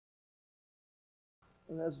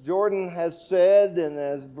And as Jordan has said, and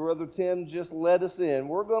as Brother Tim just led us in,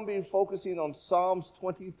 we're going to be focusing on Psalms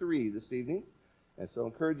 23 this evening. And so I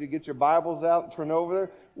encourage you to get your Bibles out and turn over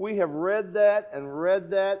there. We have read that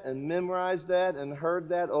and memorized that and heard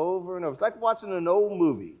that over and over. It's like watching an old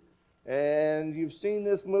movie. And you've seen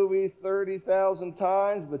this movie 30,000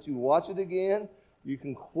 times, but you watch it again. You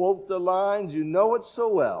can quote the lines. You know it so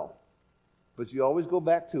well. But you always go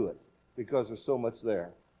back to it because there's so much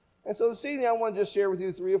there. And so this evening I want to just share with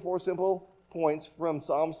you 3 or 4 simple points from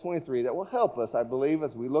Psalms 23 that will help us, I believe,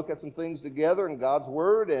 as we look at some things together in God's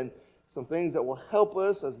Word and some things that will help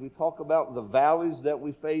us as we talk about the valleys that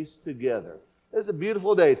we face together. It's a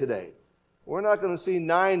beautiful day today. We're not going to see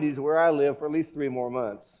 90s where I live for at least 3 more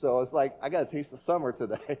months. So it's like, I got to taste the summer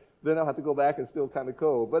today. Then I'll have to go back and still kind of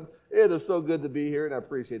cold. But it is so good to be here, and I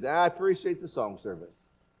appreciate that. I appreciate the song service.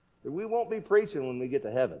 But we won't be preaching when we get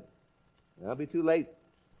to heaven. It'll be too late.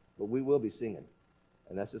 But we will be singing.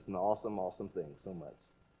 And that's just an awesome, awesome thing so much.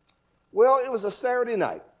 Well, it was a Saturday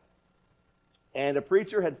night. And a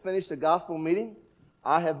preacher had finished a gospel meeting.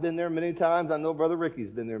 I have been there many times. I know Brother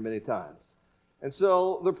Ricky's been there many times. And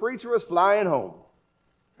so the preacher was flying home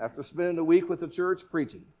after spending a week with the church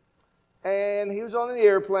preaching. And he was on the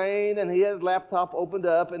airplane, and he had his laptop opened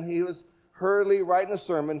up, and he was hurriedly writing a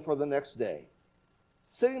sermon for the next day.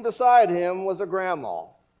 Sitting beside him was a grandma,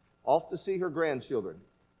 off to see her grandchildren.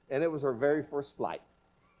 And it was her very first flight.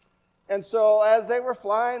 And so as they were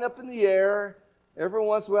flying up in the air, every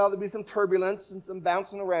once in a while there'd be some turbulence and some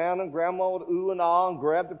bouncing around, and Grandma would ooh and ah and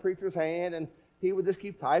grab the preacher's hand, and he would just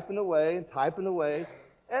keep typing away and typing away.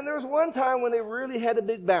 And there was one time when they really had a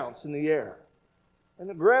big bounce in the air. And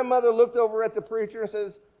the grandmother looked over at the preacher and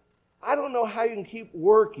says, I don't know how you can keep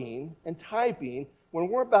working and typing when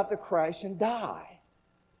we're about to crash and die.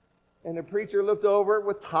 And the preacher looked over it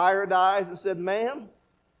with tired eyes and said, Ma'am,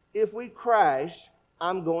 if we crash,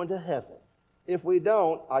 I'm going to heaven. If we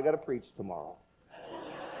don't, I got to preach tomorrow.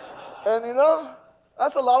 And you know,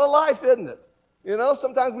 that's a lot of life, isn't it? You know,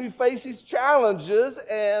 sometimes we face these challenges,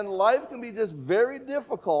 and life can be just very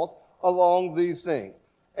difficult along these things.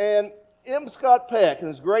 And M. Scott Peck, in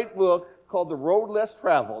his great book called The Road Less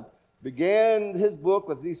Traveled, began his book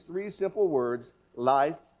with these 3 simple words: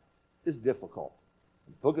 life is difficult.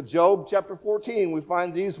 In the book of Job, chapter 14, we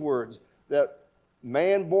find these words, that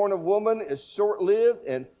man born of woman is short-lived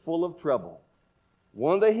and full of trouble.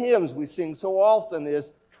 One of the hymns we sing so often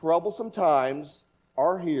is, troublesome times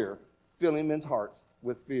are here, filling men's hearts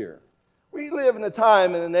with fear. We live in a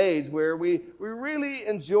time and an age where we really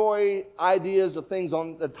enjoy ideas of things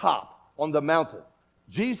on the top, on the mountain.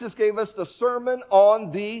 Jesus gave us the Sermon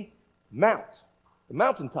on the Mount, the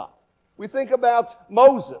mountaintop. We think about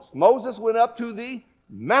Moses. Moses went up to the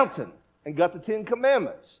mountain and got the 10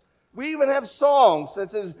 Commandments. We even have songs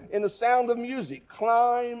such as In the Sound of Music,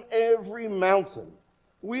 Climb Every Mountain.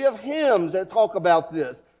 We have hymns that talk about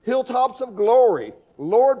this. Hilltops of Glory,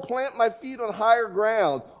 Lord, plant my feet on higher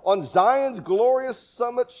ground, on Zion's glorious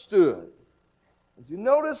summit stood. Did you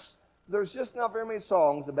notice there's just not very many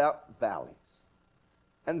songs about valleys?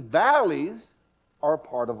 And valleys are a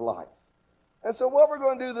part of life. And so what we're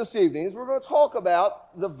going to do this evening is we're going to talk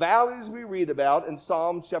about the valleys we read about in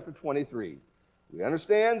Psalms chapter 23. We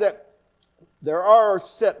understand that there are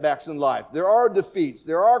setbacks in life. There are defeats.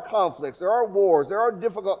 There are conflicts. There are wars. There are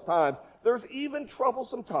difficult times. There's even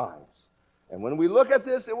troublesome times. And when we look at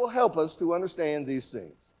this, it will help us to understand these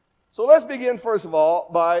things. So let's begin, first of all,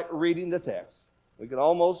 by reading the text. We can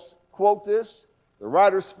almost quote this. The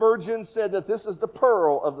writer Spurgeon said that this is the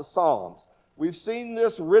pearl of the Psalms. We've seen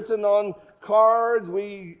this written on cards.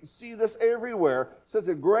 We see this everywhere. Such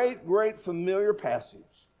a great, great familiar passage.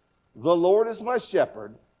 The Lord is my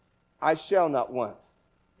shepherd, I shall not want.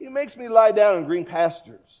 He makes me lie down in green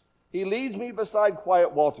pastures. He leads me beside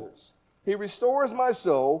quiet waters. He restores my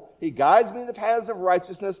soul. He guides me in the paths of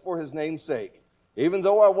righteousness for his name's sake. Even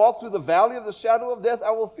though I walk through the valley of the shadow of death,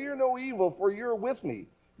 I will fear no evil, for you're with me.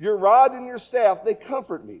 Your rod and your staff, they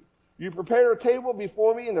comfort me. You prepare a table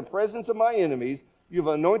before me in the presence of my enemies. You've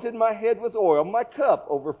anointed my head with oil. My cup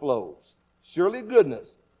overflows. Surely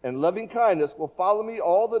goodness and loving kindness will follow me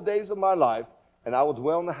all the days of my life, and I will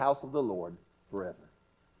dwell in the house of the Lord forever.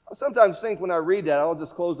 I sometimes think when I read that, I'll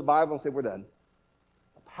just close the Bible and say, we're done.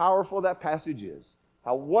 How powerful that passage is.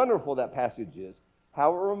 How wonderful that passage is.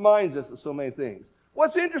 How it reminds us of so many things.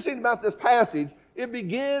 What's interesting about this passage, it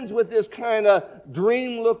begins with this kind of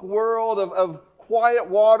dream-look world of quiet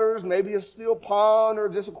waters, maybe a still pond or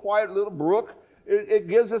just a quiet little brook. It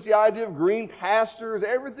gives us the idea of green pastures.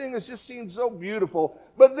 Everything just seems so beautiful.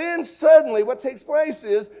 But then suddenly what takes place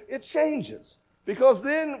is it changes. Because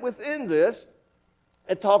then within this,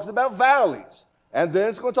 it talks about valleys. And then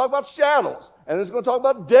it's going to talk about shadows. And it's going to talk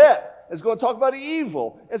about death. It's going to talk about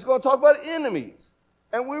evil. It's going to talk about enemies.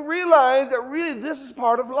 And we realize that really this is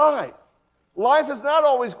part of life. Life is not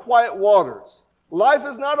always quiet waters. Life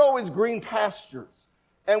is not always green pastures.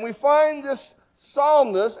 And we find this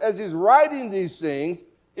psalmist, as he's writing these things,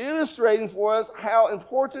 illustrating for us how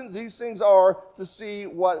important these things are to see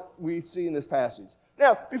what we see in this passage.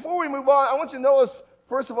 Now, before we move on, I want you to notice,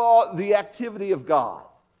 first of all, the activity of God.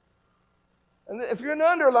 And if you're an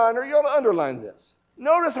underliner, you ought to underline this.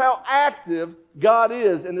 Notice how active God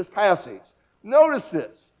is in this passage. Notice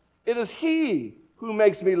this. It is He who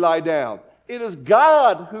makes me lie down. It is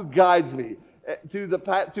God who guides me to the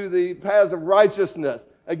paths of righteousness.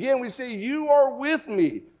 Again, we see you are with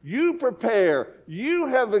me. You prepare. You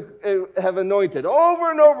have anointed.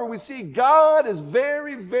 Over and over, we see God is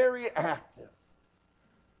very, very active.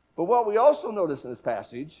 But what we also notice in this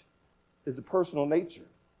passage is the personal nature.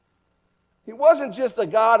 He wasn't just a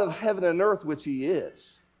God of heaven and earth, which He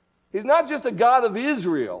is. He's not just a God of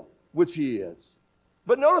Israel, which He is.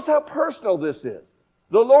 But notice how personal this is.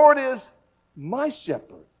 The Lord is my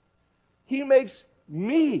shepherd. He makes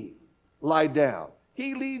me lie down.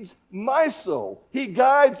 He leads my soul. He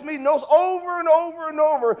guides me. Notice over and over and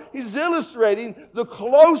over, he's illustrating the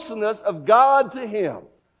closeness of God to him.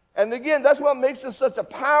 And again, that's what makes this such a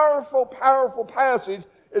powerful, powerful passage,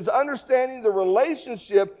 is understanding the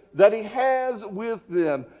relationship that he has with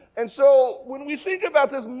them. And so when we think about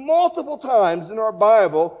this multiple times in our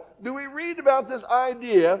Bible, do we read about this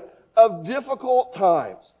idea of difficult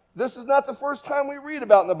times? This is not the first time we read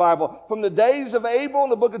about in the Bible. From the days of Abel in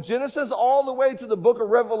the book of Genesis all the way to the book of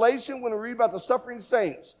Revelation, when we read about the suffering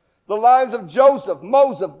saints. The lives of Joseph,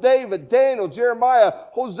 Moses, David, Daniel, Jeremiah,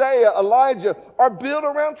 Hosea, Elijah are built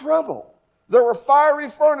around trouble. There were fiery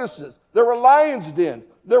furnaces. There were lions' dens.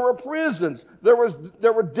 There were prisons. There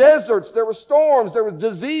were deserts. There were storms. There were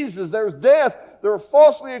diseases. There was death. They were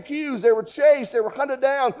falsely accused. They were chased. They were hunted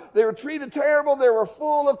down. They were treated terrible. They were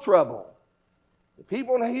full of trouble. The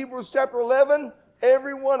people in Hebrews chapter 11,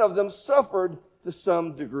 every one of them suffered to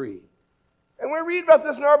some degree. And we read about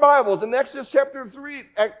this in our Bibles. In Exodus chapter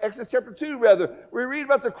 2, we read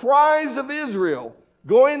about the cries of Israel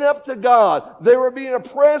going up to God. They were being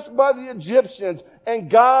oppressed by the Egyptians,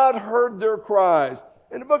 and God heard their cries.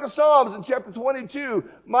 In the book of Psalms, in chapter 22,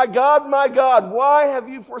 my God, why have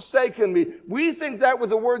you forsaken me? We think that with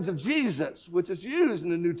the words of Jesus, which is used in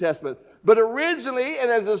the New Testament. But originally,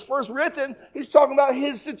 and as it's first written, he's talking about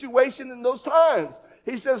his situation in those times.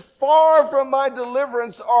 He says, far from my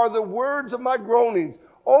deliverance are the words of my groanings.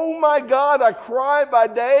 Oh my God, I cry by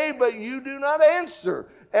day, but you do not answer.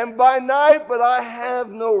 And by night, but I have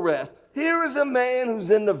no rest. Here is a man who's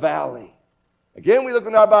in the valley. Again, we look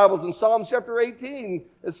in our Bibles in Psalm chapter 18.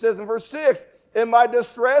 It says in verse 6, in my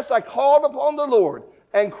distress I called upon the Lord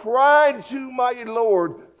and cried to my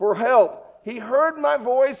Lord for help. He heard my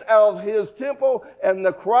voice out of his temple and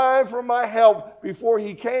the cry for my help before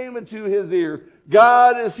he came into his ears.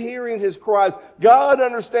 God is hearing his cries. God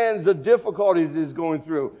understands the difficulties he's going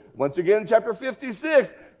through. Once again, chapter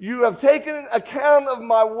 56, you have taken account of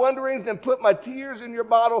my wanderings and put my tears in your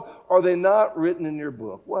bottle. Are they not written in your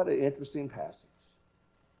book? What an interesting passage.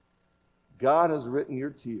 God has written your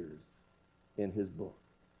tears in his book.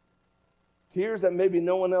 Tears that maybe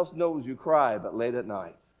no one else knows you cry but late at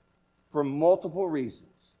night. For multiple reasons.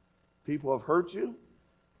 People have hurt you.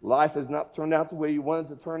 Life has not turned out the way you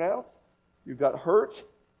wanted it to turn out. You've got hurt.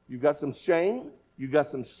 You've got some shame. You've got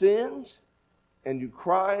some sins. And you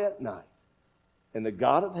cry at night. And the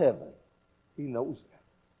God of heaven, he knows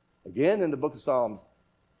that. Again, in the book of Psalms,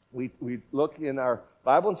 we look in our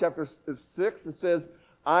Bible in chapter 6, it says,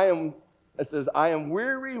 I am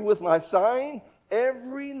weary with my sighing.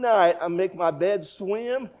 Every night I make my bed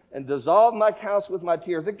swim and dissolve my couch with my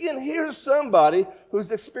tears. Again, here's somebody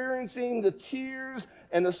who's experiencing the tears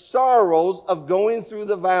and the sorrows of going through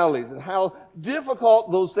the valleys and how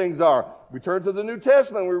difficult those things are. We turn to the New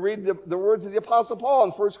Testament. We read the words of the Apostle Paul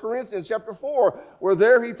in 1 Corinthians chapter 4, where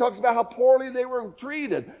there he talks about how poorly they were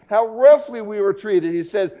treated, how roughly we were treated. He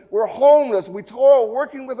says, we're homeless, we toil,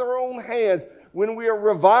 working with our own hands. When we are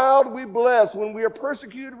reviled, we bless. When we are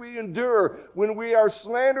persecuted, we endure. When we are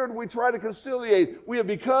slandered, we try to conciliate. We have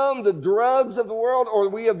become the drugs of the world, or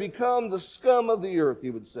we have become the scum of the earth,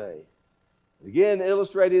 he would say. Again,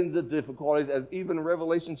 illustrating the difficulties, as even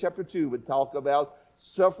Revelation chapter 2 would talk about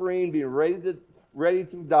suffering, being ready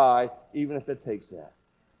to die, even if it takes that.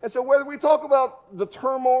 And so whether we talk about the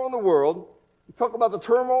turmoil in the world, we talk about the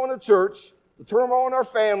turmoil in the church, the turmoil in our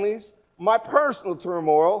families, my personal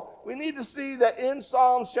turmoil, we need to see that in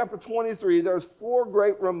Psalms chapter 23, there's 4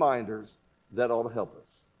 great reminders that ought to help us.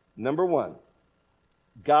 Number 1,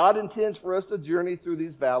 God intends for us to journey through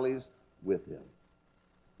these valleys with him.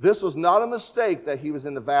 This was not a mistake that he was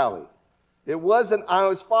in the valley. It wasn't, I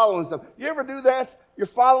was following some. You ever do that? You're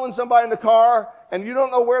following somebody in the car and you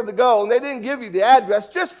don't know where to go and they didn't give you the address.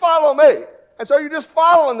 Just follow me. And so you're just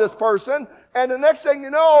following this person and the next thing you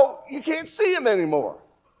know, you can't see him anymore.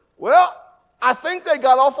 Well, I think they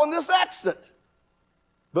got off on this exit.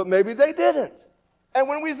 But maybe they didn't. And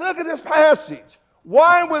when we look at this passage,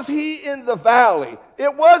 why was he in the valley?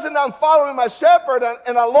 It wasn't I'm following my shepherd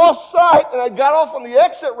and I lost sight and I got off on the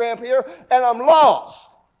exit ramp here and I'm lost.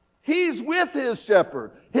 He's with his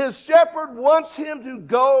shepherd. His shepherd wants him to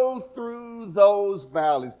go through those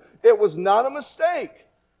valleys. It was not a mistake.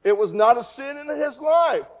 It was not a sin in his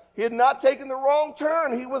life. He had not taken the wrong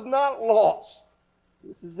turn. He was not lost.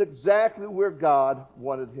 This is exactly where God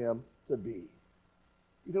wanted him to be.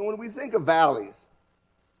 You know, when we think of valleys,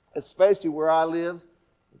 especially where I live,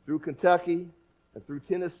 through Kentucky and through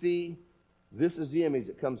Tennessee, this is the image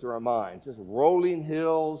that comes to our mind. Just rolling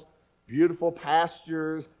hills, beautiful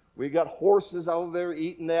pastures. We got horses over there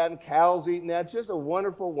eating that and cows eating that. Just a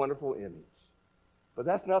wonderful, wonderful image. But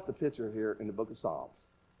that's not the picture here in the book of Psalms.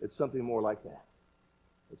 It's something more like that.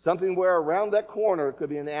 It's something where around that corner it could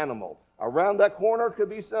be an animal. Around that corner could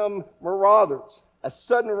be some marauders. A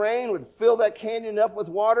sudden rain would fill that canyon up with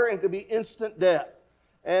water and it could be instant death.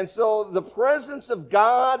 And so the presence of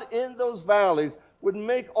God in those valleys would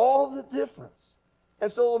make all the difference.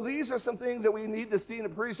 And so these are some things that we need to see and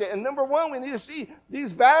appreciate. And number one, we need to see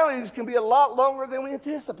these valleys can be a lot longer than we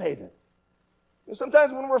anticipated. And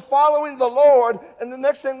sometimes when we're following the Lord and the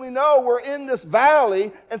next thing we know, we're in this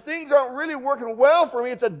valley and things aren't really working well for me,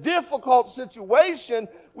 it's a difficult situation,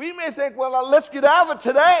 we may think, well, now let's get out of it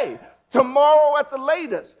today, tomorrow at the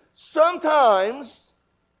latest. Sometimes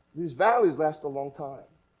these valleys last a long time.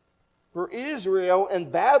 For Israel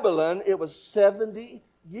and Babylon, it was 70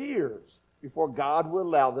 years before God would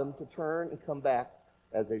allow them to turn and come back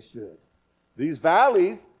as they should. These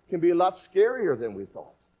valleys can be a lot scarier than we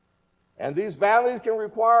thought. And these valleys can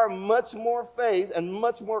require much more faith and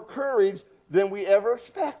much more courage than we ever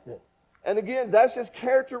expected. And again, that's just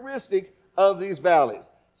characteristic of these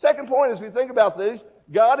valleys. Second point, as we think about this,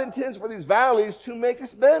 God intends for these valleys to make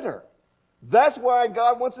us better. That's why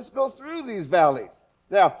God wants us to go through these valleys.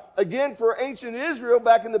 Now, again, for ancient Israel,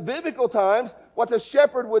 back in the biblical times, what the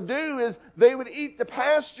shepherd would do is they would eat the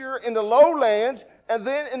pasture in the lowlands, and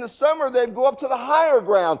then in the summer they'd go up to the higher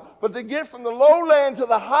ground. But to get from the lowland to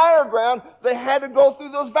the higher ground, they had to go through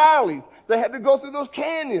those valleys. They had to go through those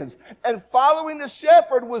canyons. And following the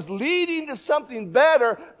shepherd was leading to something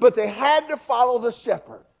better, but they had to follow the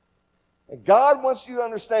shepherd. And God wants you to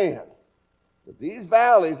understand that these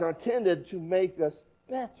valleys are intended to make us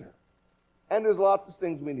better. And there's lots of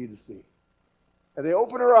things we need to see. And they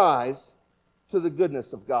open our eyes to the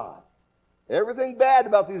goodness of God. Everything bad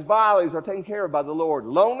about these valleys are taken care of by the Lord.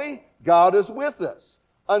 Lonely, God is with us.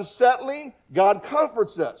 Unsettling, God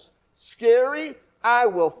comforts us. Scary, I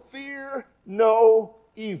will fear no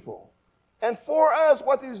evil. And for us,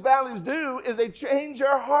 what these valleys do is they change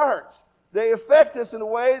our hearts. They affect us in a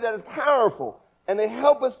way that is powerful. And they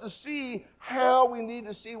help us to see how we need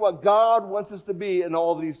to see what God wants us to be in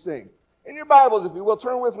all these things. In your Bibles, if you will,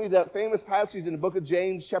 turn with me to that famous passage in the book of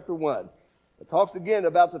James chapter 1. It talks again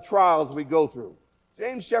about the trials we go through.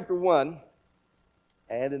 James chapter 1,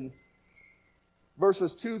 and in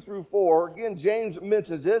verses 2 through 4, again, James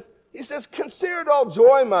mentions this. He says, "Consider it all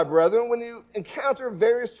joy, my brethren, when you encounter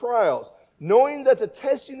various trials, knowing that the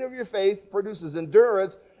testing of your faith produces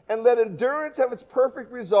endurance, and let endurance have its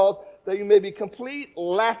perfect result, that you may be complete,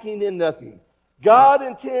 lacking in nothing." God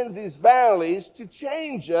intends these valleys to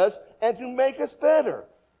change us and to make us better.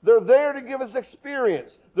 They're there to give us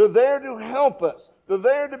experience. They're there to help us. They're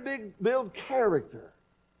there to build character.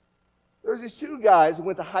 There's these two guys who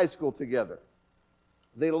went to high school together.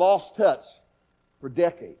 They lost touch for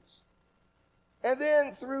decades. And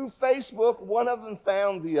then through Facebook, one of them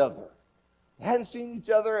found the other. They hadn't seen each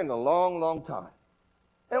other in a long, long time.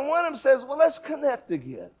 And one of them says, well, let's connect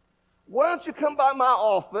again. Why don't you come by my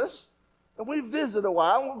office and we visit a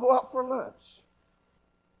while and we'll go out for lunch?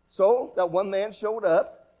 So that one man showed a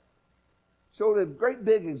great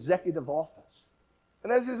big executive office.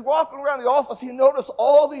 And as he's walking around the office, he noticed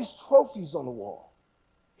all these trophies on the wall.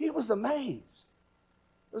 He was amazed.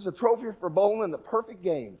 There's a trophy for bowling the perfect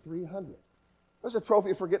game, 300. There's a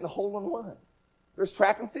trophy for getting a hole-in-one. There's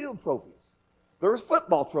track and field trophies. There's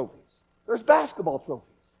football trophies. There's basketball trophies.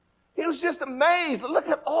 He was just amazed. Look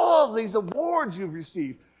at all these awards you've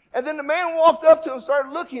received. And then the man walked up to him and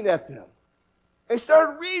started looking at them. And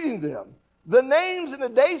started reading them. The names and the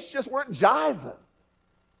dates just weren't jiving.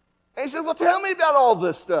 And he says, well, tell me about all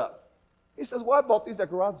this stuff. He says, well, I bought these at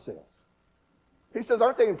garage sales. He says,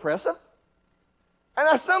 aren't they impressive? And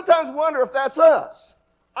I sometimes wonder if that's us.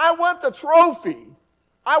 I want the trophy.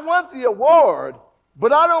 I want the award,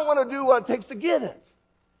 but I don't want to do what it takes to get it.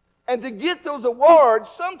 And to get those awards,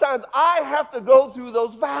 sometimes I have to go through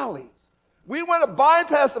those valleys. We want to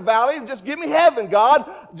bypass the valley and just give me heaven,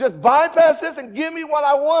 God. Just bypass this and give me what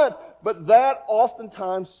I want. But that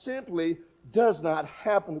oftentimes simply does not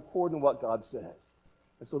happen according to what God says.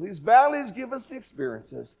 And so these valleys give us the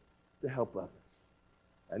experiences to help others.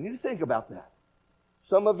 And you think about that.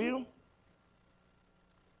 Some of you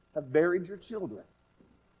have buried your children.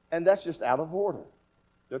 And that's just out of order.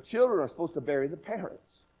 The children are supposed to bury the parents.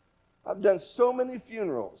 I've done so many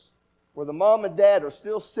funerals where the mom and dad are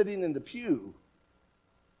still sitting in the pew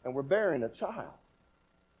and we're burying a child.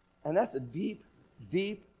 And that's a deep,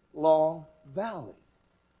 deep, long valley.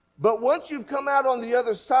 But once you've come out on the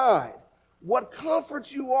other side, what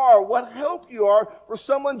comfort you are, what help you are for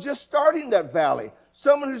someone just starting that valley,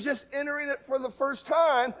 someone who's just entering it for the first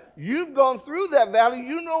time. You've gone through that valley.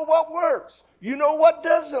 You know what works. You know what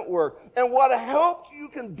doesn't work. And what a help you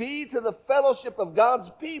can be to the fellowship of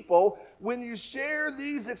God's people when you share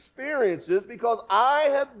these experiences, because I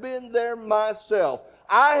have been there myself.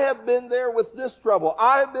 I have been there with this trouble.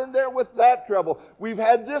 I have been there with that trouble. We've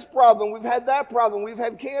had this problem. We've had that problem. We've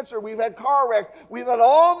had cancer. We've had car wrecks. We've had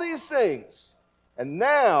all these things. And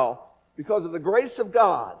now, because of the grace of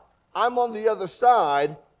God, I'm on the other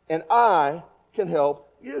side, and I can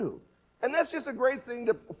help you. And that's just a great thing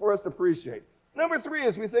for us to appreciate. Number 3,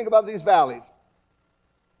 as we think about these valleys,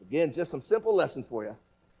 again, just some simple lessons for you.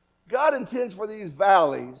 God intends for these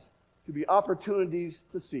valleys to be opportunities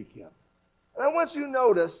to seek Him. And I want you to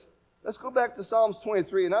notice, let's go back to Psalms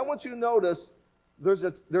 23, and I want you to notice there's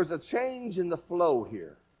a change in the flow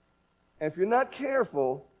here. And if you're not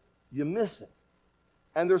careful, you miss it.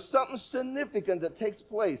 And there's something significant that takes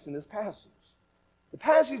place in this passage. The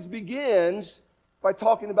passage begins by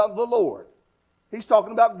talking about the Lord. He's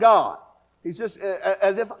talking about God. He's just,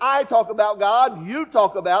 as if I talk about God, you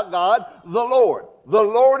talk about God, the Lord. The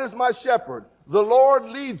Lord is my shepherd. The Lord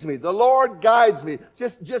leads me. The Lord guides me.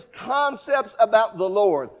 Just concepts about the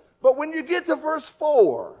Lord. But when you get to verse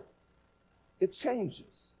 4, it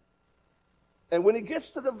changes. And when he gets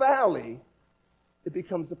to the valley, it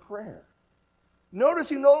becomes a prayer. Notice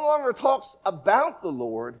he no longer talks about the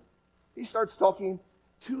Lord. He starts talking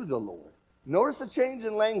to the Lord. Notice the change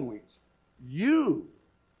in language. You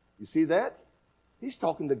see that? He's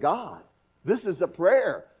talking to God. This is the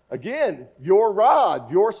prayer. Again, your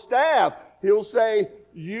rod, your staff. He'll say,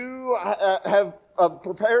 you have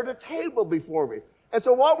prepared a table before me. And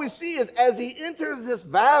so what we see is as he enters this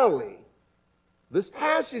valley, this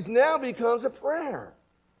passage now becomes a prayer.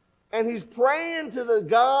 And he's praying to the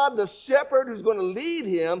God, the shepherd who's going to lead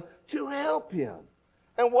him to help him.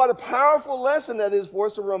 And what a powerful lesson that is for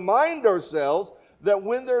us to remind ourselves that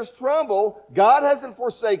when there's trouble, God hasn't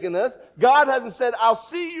forsaken us. God hasn't said, I'll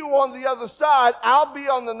see you on the other side. I'll be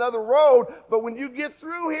on another road. But when you get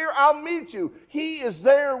through here, I'll meet you. He is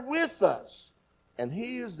there with us. And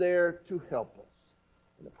he is there to help us.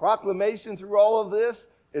 And the proclamation through all of this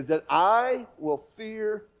is that I will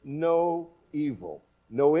fear no evil.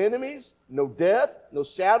 No enemies, no death, no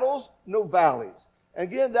shadows, no valleys.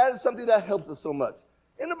 And again, that is something that helps us so much.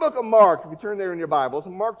 In the book of Mark, if you turn there in your Bibles,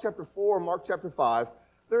 in Mark chapter 4 and Mark chapter 5,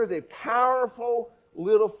 there is a powerful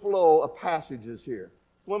little flow of passages here.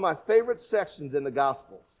 One of my favorite sections in the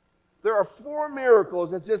Gospels. There are 4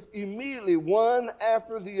 miracles that just immediately one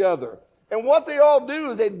after the other. And what they all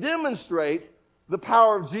do is they demonstrate the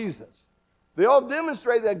power of Jesus. They all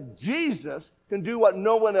demonstrate that Jesus can do what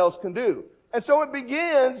no one else can do. And so it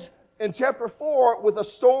begins in chapter 4 with a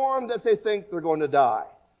storm that they think they're going to die.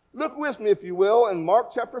 Look with me, if you will, in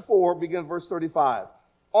Mark chapter 4, begin verse 35.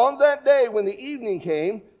 On that day, when the evening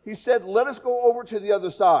came, he said, let us go over to the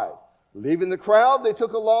other side. Leaving the crowd, they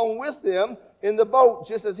took along with them in the boat,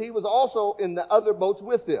 just as he was also in the other boats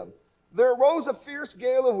with them. There arose a fierce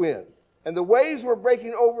gale of wind, and the waves were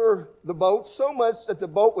breaking over the boat so much that the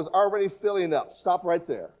boat was already filling up. Stop right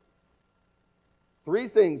there. 3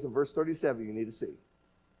 things in verse 37 you need to see.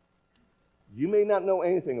 You may not know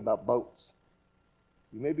anything about boats.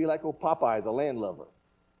 You may be like old Popeye, the landlubber.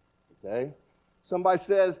 Okay? Somebody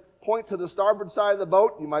says, point to the starboard side of the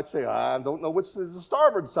boat. You might say, I don't know which is the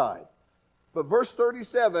starboard side. But verse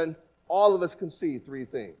 37, all of us can see 3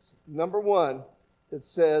 things. Number 1, it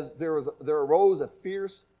says, there arose a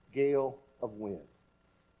fierce gale of wind.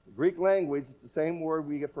 The Greek language, it's the same word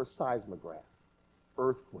we get for seismograph,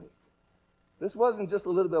 earthquake. This wasn't just a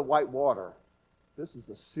little bit of white water. This was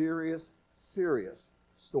a serious, serious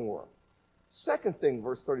storm. Second thing,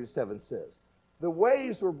 verse 37 says, the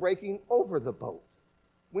waves were breaking over the boat.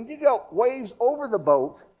 When you got waves over the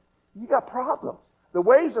boat, you got problems. The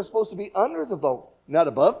waves are supposed to be under the boat, not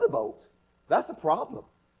above the boat. That's a problem.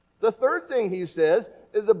 The third thing he says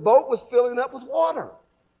is the boat was filling up with water.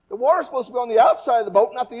 The water's supposed to be on the outside of the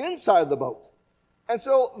boat, not the inside of the boat. And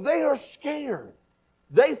so they are scared.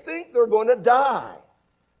 They think they're going to die.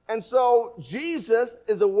 And so Jesus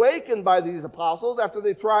is awakened by these apostles after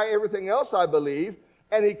they try everything else, I believe,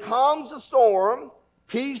 and he calms the storm.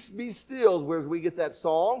 Peace be still, where we get that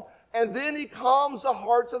song. And then he calms the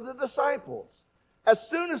hearts of the disciples. As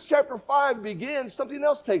soon as chapter 5 begins, something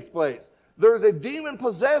else takes place. There's a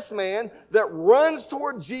demon-possessed man that runs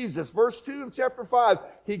toward Jesus. Verse 2 of chapter 5,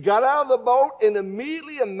 he got out of the boat, and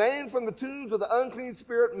immediately a man from the tombs with an unclean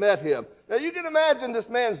spirit met him. Now you can imagine this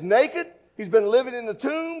man's naked. He's been living in the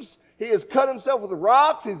tombs. He has cut himself with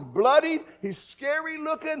rocks. He's bloodied. He's scary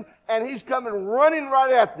looking, and he's coming running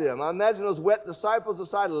right at them. I imagine those wet disciples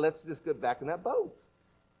decided, let's just get back in that boat.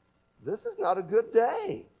 This is not a good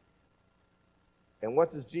day. And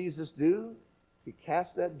what does Jesus do? He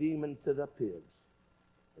casts that demon to the pigs.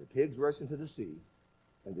 The pigs rush into the sea,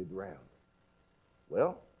 and they drown.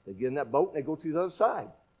 Well, they get in that boat, and they go to the other side.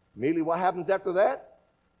 Immediately, what happens after that?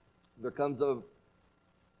 There comes a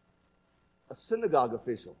synagogue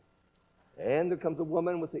official, and there comes a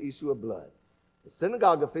woman with the issue of blood. The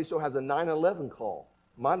synagogue official has a 911 call.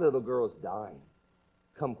 My little girl is dying.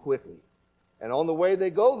 Come quickly. And on the way they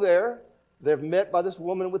go there, they're met by this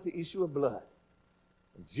woman with the issue of blood.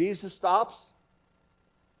 And Jesus stops,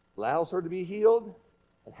 allows her to be healed,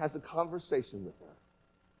 and has a conversation with her.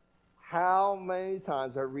 How many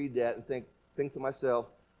times I read that and think to myself,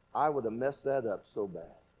 I would have messed that up so bad.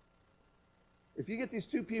 If you get these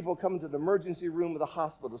two people coming to the emergency room of the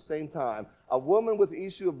hospital at the same time, a woman with the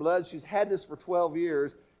issue of blood, she's had this for 12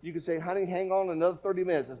 years, you could say, honey, hang on another 30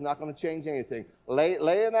 minutes. It's not going to change anything.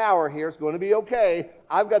 Lay an hour here. It's going to be okay.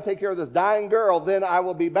 I've got to take care of this dying girl. Then I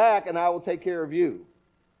will be back and I will take care of you.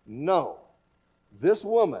 No. This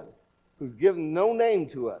woman, who's given no name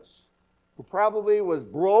to us, who probably was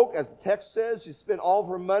broke, as the text says, she spent all of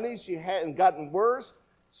her money, she hadn't gotten worse.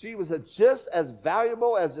 She was just as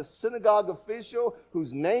valuable as the synagogue official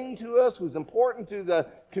who's named to us, who's important to the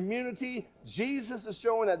community. Jesus is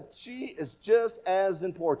showing that she is just as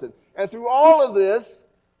important. And through all of this,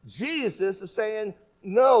 Jesus is saying,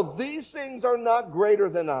 no, these things are not greater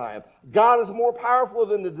than I am. God is more powerful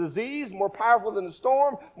than the disease, more powerful than the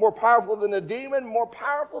storm, more powerful than the demon, more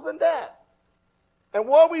powerful than death. And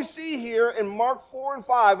what we see here in Mark 4 and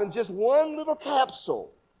 5, in just one little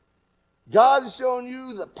capsule, God is showing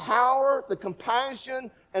you the power, the compassion,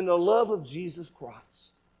 and the love of Jesus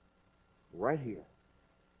Christ. Right here.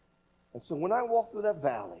 And so when I walk through that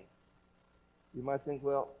valley, you might think,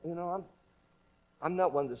 well, you know, I'm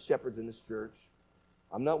not one of the shepherds in this church.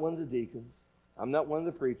 I'm not one of the deacons. I'm not one of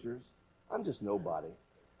the preachers. I'm just nobody.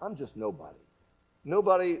 I'm just nobody.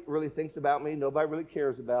 Nobody really thinks about me. Nobody really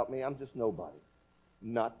cares about me. I'm just nobody.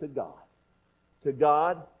 Not to God. To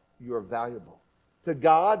God, you are valuable. To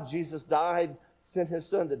God, Jesus died, sent his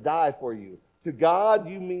son to die for you. To God,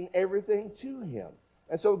 you mean everything to him.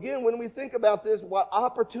 And so again, when we think about this, what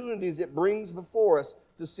opportunities it brings before us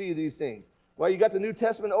to see these things. Well, you got the New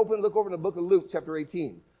Testament open. Look over in the book of Luke, chapter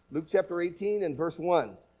 18. Luke chapter 18 and verse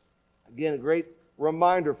 1. Again, a great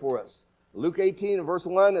reminder for us. Luke 18 and verse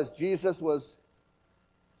 1, as Jesus was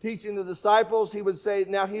teaching the disciples, he would say,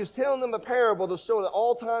 now he was telling them a parable to show that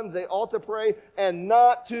all times they ought to pray and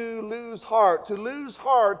not to lose heart. To lose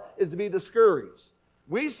heart is to be discouraged.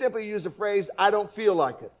 We simply use the phrase, I don't feel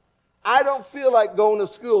like it. I don't feel like going to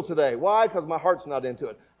school today. Why? Because my heart's not into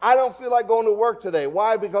it. I don't feel like going to work today.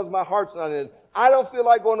 Why? Because my heart's not in it. I don't feel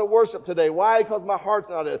like going to worship today. Why? Because my heart's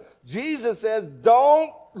not in it. Jesus says, don't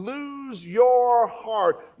lose your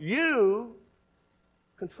heart. You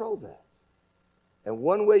control that. And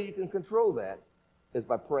one way you can control that is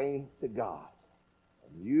by praying to God.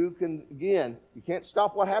 And you can, again, you can't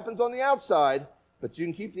stop what happens on the outside, but you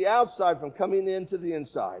can keep the outside from coming into the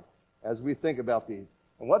inside as we think about these.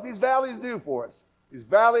 And what these valleys do for us, these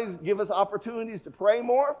valleys give us opportunities to pray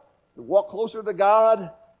more, to walk closer to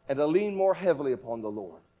God, and to lean more heavily upon the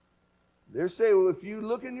Lord. They're saying, well, if you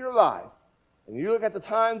look in your life, and you look at the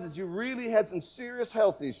times that you really had some serious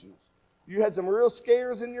health issues, you had some real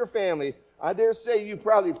scares in your family, I dare say you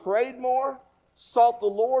probably prayed more, sought the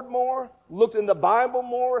Lord more, looked in the Bible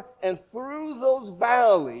more, and through those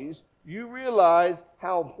valleys, you realize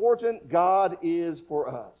how important God is for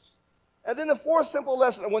us. And then the fourth simple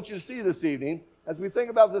lesson I want you to see this evening, as we think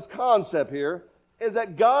about this concept here, is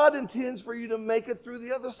that God intends for you to make it through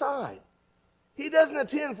the other side. He doesn't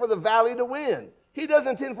intend for the valley to win. He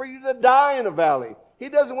doesn't intend for you to die in a valley. He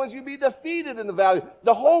doesn't want you to be defeated in the valley.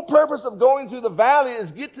 The whole purpose of going through the valley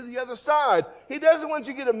is get to the other side. He doesn't want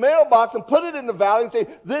you to get a mailbox and put it in the valley and say,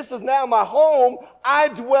 this is now my home. I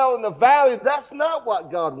dwell in the valley. That's not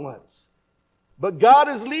what God wants. But God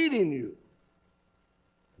is leading you.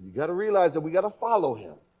 You got to realize that we got to follow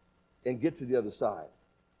him and get to the other side.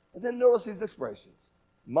 And then notice these expressions.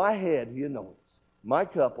 My head he anoints. My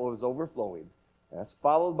cup is overflowing. That's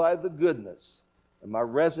followed by the goodness. And my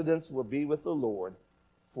residence will be with the Lord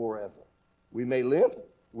forever. We may limp.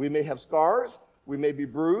 We may have scars. We may be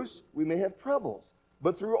bruised. We may have troubles.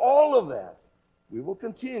 But through all of that, we will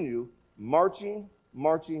continue marching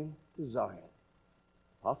to Zion.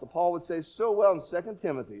 Apostle Paul would say so well in 2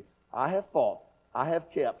 Timothy, I have fought, I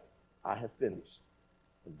have kept, I have finished.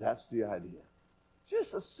 And that's the idea.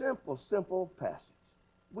 Just a simple passage.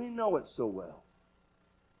 We know it so well.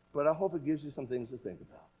 But I hope it gives you some things to think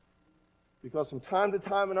about. Because from time to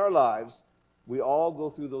time in our lives, we all go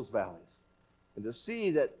through those valleys. And to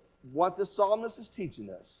see that what the psalmist is teaching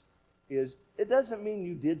us is it doesn't mean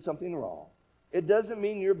you did something wrong. It doesn't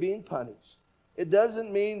mean you're being punished. It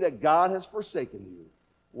doesn't mean that God has forsaken you.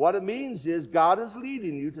 What it means is God is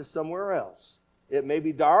leading you to somewhere else. It may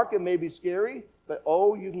be dark, it may be scary, but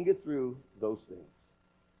oh, you can get through those things.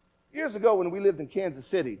 Years ago when we lived in Kansas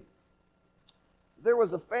City, there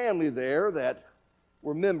was a family there that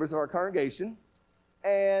were members of our congregation,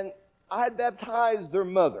 and I had baptized their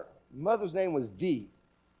mother. Mother's name was Dee.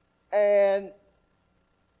 And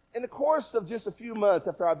in the course of just a few months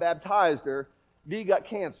after I baptized her, Dee got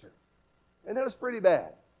cancer. And it was pretty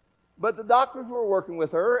bad. But the doctors were working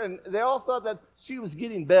with her, and they all thought that she was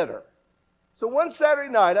getting better. So one Saturday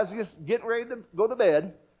night, I was just getting ready to go to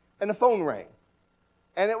bed, and the phone rang.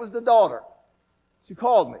 And it was the daughter. She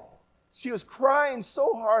called me. She was crying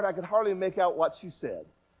so hard I could hardly make out what she said.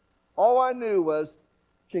 All I knew was,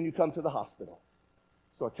 can you come to the hospital?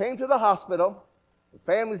 So I came to the hospital. The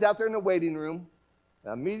family's out there in the waiting room.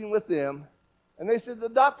 And I'm meeting with them. And they said, the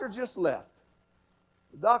doctor just left.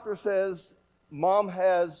 The doctor says, Mom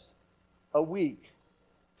has a week,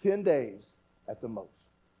 10 days at the most.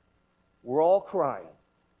 We're all crying.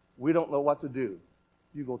 We don't know what to do.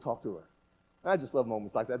 You go talk to her. And I just love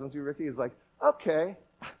moments like that, don't you, Ricky? It's like, okay,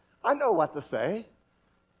 I know what to say.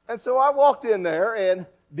 And so I walked in there, and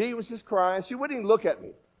Dee was just crying. She wouldn't even look at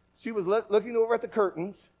me. She was looking over at the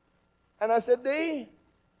curtains. And I said, Dee,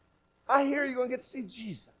 I hear you're going to get to see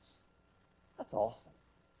Jesus. That's awesome.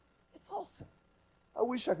 It's awesome. I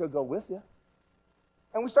wish I could go with you.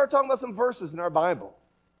 And we started talking about some verses in our Bible.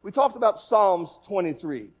 We talked about Psalms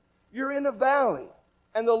 23. You're in a valley,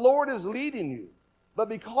 and the Lord is leading you. But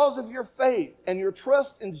because of your faith and your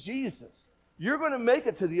trust in Jesus, you're going to make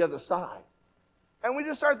it to the other side. And we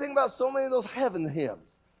just started thinking about so many of those heaven hymns.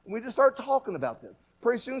 And we just started talking about them.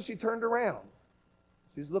 Pretty soon she turned around.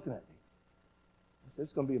 She was looking at me. I said,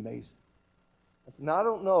 it's going to be amazing. I said, now I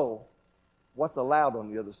don't know what's allowed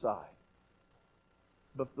on the other side.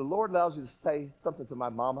 But if the Lord allows you to say something to my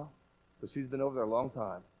mama, because she's been over there a long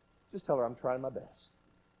time, just tell her I'm trying my best.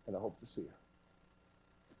 And I hope to see her.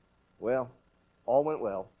 Well, all went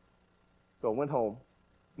well. So I went home.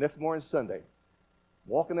 Next morning, Sunday.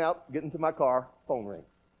 Walking out, getting to my car, phone rings.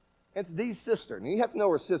 And it's Dee's sister. And you have to know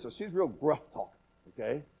her sister. She's real gruff talking,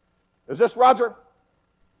 okay? Is this Roger?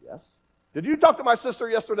 Yes. Did you talk to my sister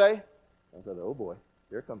yesterday? I said, oh boy,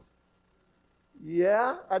 here it comes.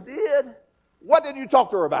 Yeah, I did. What did you talk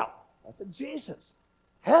to her about? I said, Jesus,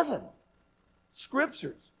 heaven,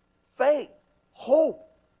 scriptures, faith, hope.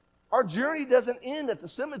 Our journey doesn't end at the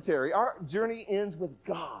cemetery. Our journey ends with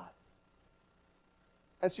God.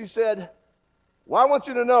 And she said, well, I want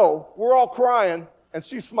you to know, we're all crying, and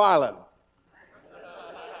she's smiling.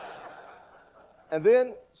 And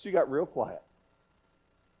then she got real quiet.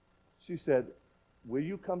 She said, will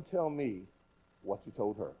you come tell me what you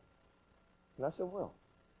told her? And I said, well.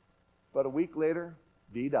 But a week later,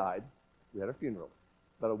 Dee died. We had a funeral.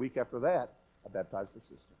 But a week after that, I baptized her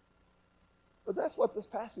sister. But that's what this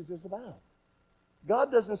passage is about.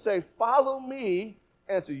 God doesn't say, follow me,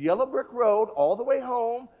 and it's a yellow brick road all the way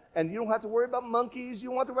home, and you don't have to worry about monkeys. You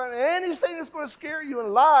don't have to worry about anything that's going to scare you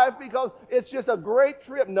in life because it's just a great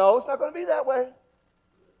trip. No, it's not going to be that way.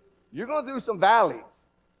 You're going through some valleys,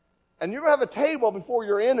 and you're going to have a table before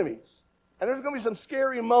your enemies, and there's going to be some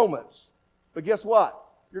scary moments. But guess what?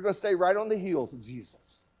 You're going to stay right on the heels of Jesus.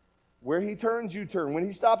 Where he turns, you turn. When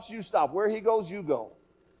he stops, you stop. Where he goes, you go.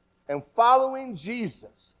 And following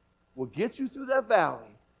Jesus will get you through that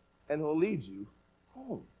valley and will lead you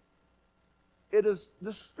home. It is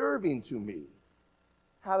disturbing to me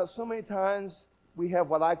how that so many times we have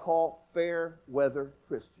what I call fair weather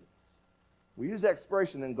Christians. We use that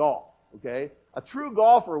expression in golf, okay? A true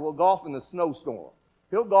golfer will golf in the snowstorm.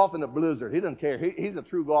 He'll golf in the blizzard. He doesn't care. He's a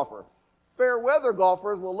true golfer. Fair weather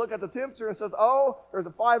golfers will look at the temperature and says, oh, there's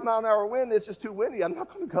a 5-mile-an-hour wind. It's just too windy. I'm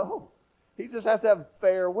not going to go. He just has to have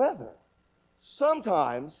fair weather.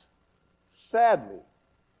 Sometimes, sadly,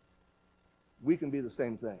 we can be the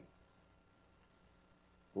same thing.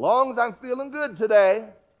 As long as I'm feeling good today,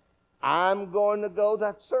 I'm going to go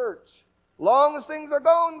to church. Long as things are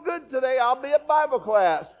going good today, I'll be at Bible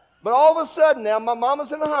class. But all of a sudden now, my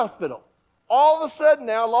mama's in the hospital. All of a sudden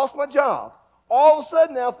now, I lost my job. All of a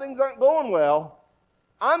sudden now, things aren't going well.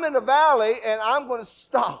 I'm in the valley, and I'm going to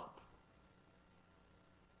stop.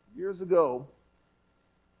 Years ago,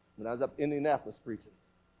 when I was up in Indianapolis preaching,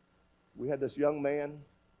 we had this young man,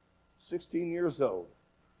 16 years old.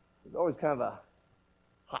 He was always kind of a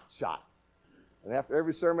hot shot. And after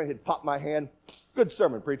every sermon, he'd pop my hand, good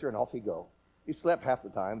sermon, preacher, and off he'd go. He slept half the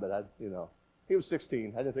time, but he was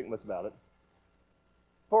 16. I didn't think much about it.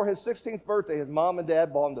 For his 16th birthday, his mom and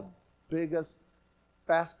dad bought him the biggest,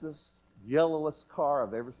 fastest, yellowest car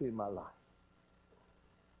I've ever seen in my life.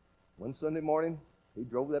 One Sunday morning, he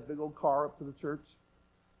drove that big old car up to the church,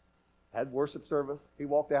 had worship service. He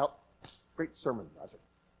walked out, great sermon, Roger.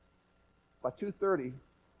 By 2:30,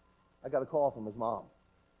 I got a call from his mom.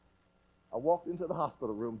 I walked into the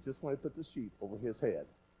hospital room just when I put the sheet over his head.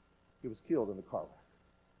 He was killed in a car wreck.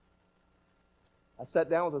 I sat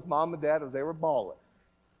down with his mom and dad as they were bawling.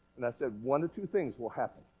 And I said, one of two things will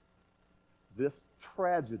happen. This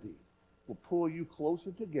tragedy will pull you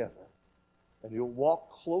closer together, and you'll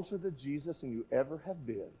walk closer to Jesus than you ever have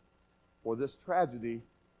been. Or this tragedy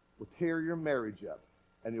will tear your marriage up,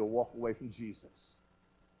 and you'll walk away from Jesus.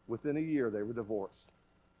 Within a year, they were divorced.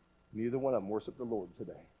 Neither one of them worship the Lord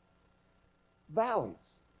today. Valleys.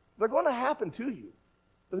 They're going to happen to you.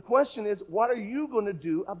 But the question is, what are you going to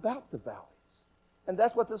do about the valleys? And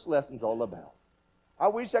that's what this lesson's all about. I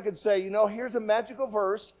wish I could say, here's a magical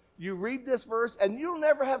verse. You read this verse, and you'll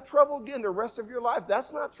never have trouble again the rest of your life.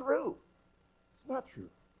 That's not true. It's not true.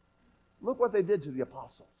 Look what they did to the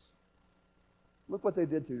apostles. Look what they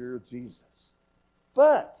did to your Jesus.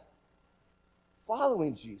 But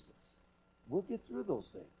following Jesus, we'll get through those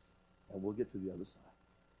things, and we'll get to the other side.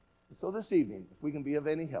 And so this evening, if we can be of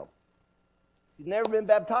any help, if you've never been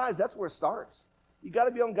baptized, that's where it starts. You've got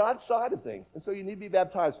to be on God's side of things. And so you need to be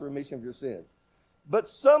baptized for remission of your sins. But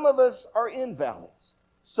some of us are in valleys.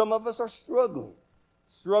 Some of us are struggling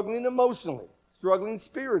emotionally, struggling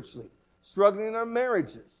spiritually, struggling in our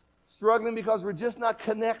marriages, struggling because we're just not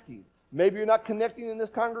connecting. Maybe you're not connecting in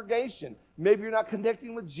this congregation. Maybe you're not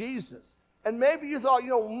connecting with Jesus. And maybe you thought,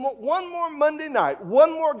 one more Monday night,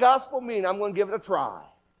 one more gospel meeting, I'm going to give it a try.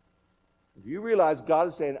 If you realize God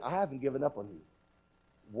is saying, I haven't given up on you,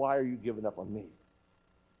 why are you giving up on me?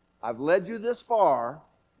 I've led you this far,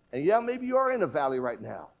 and maybe you are in a valley right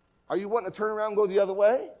now. Are you wanting to turn around and go the other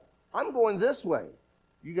way? I'm going this way.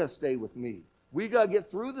 You got to stay with me. We got to get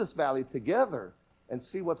through this valley together and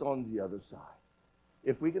see what's on the other side.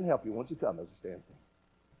 If we can help you, won't you come as we stand and sing?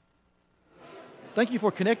 Thank you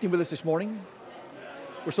for connecting with us this morning.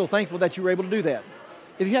 We're so thankful that you were able to do that.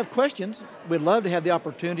 If you have questions, we'd love to have the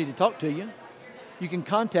opportunity to talk to you. You can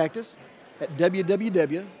contact us at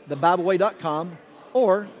www.thebibleway.com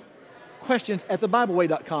or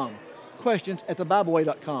questions@thebibleway.com.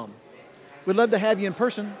 questions@thebibleway.com. We'd love to have you in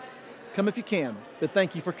person. Come if you can, but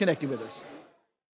thank you for connecting with us.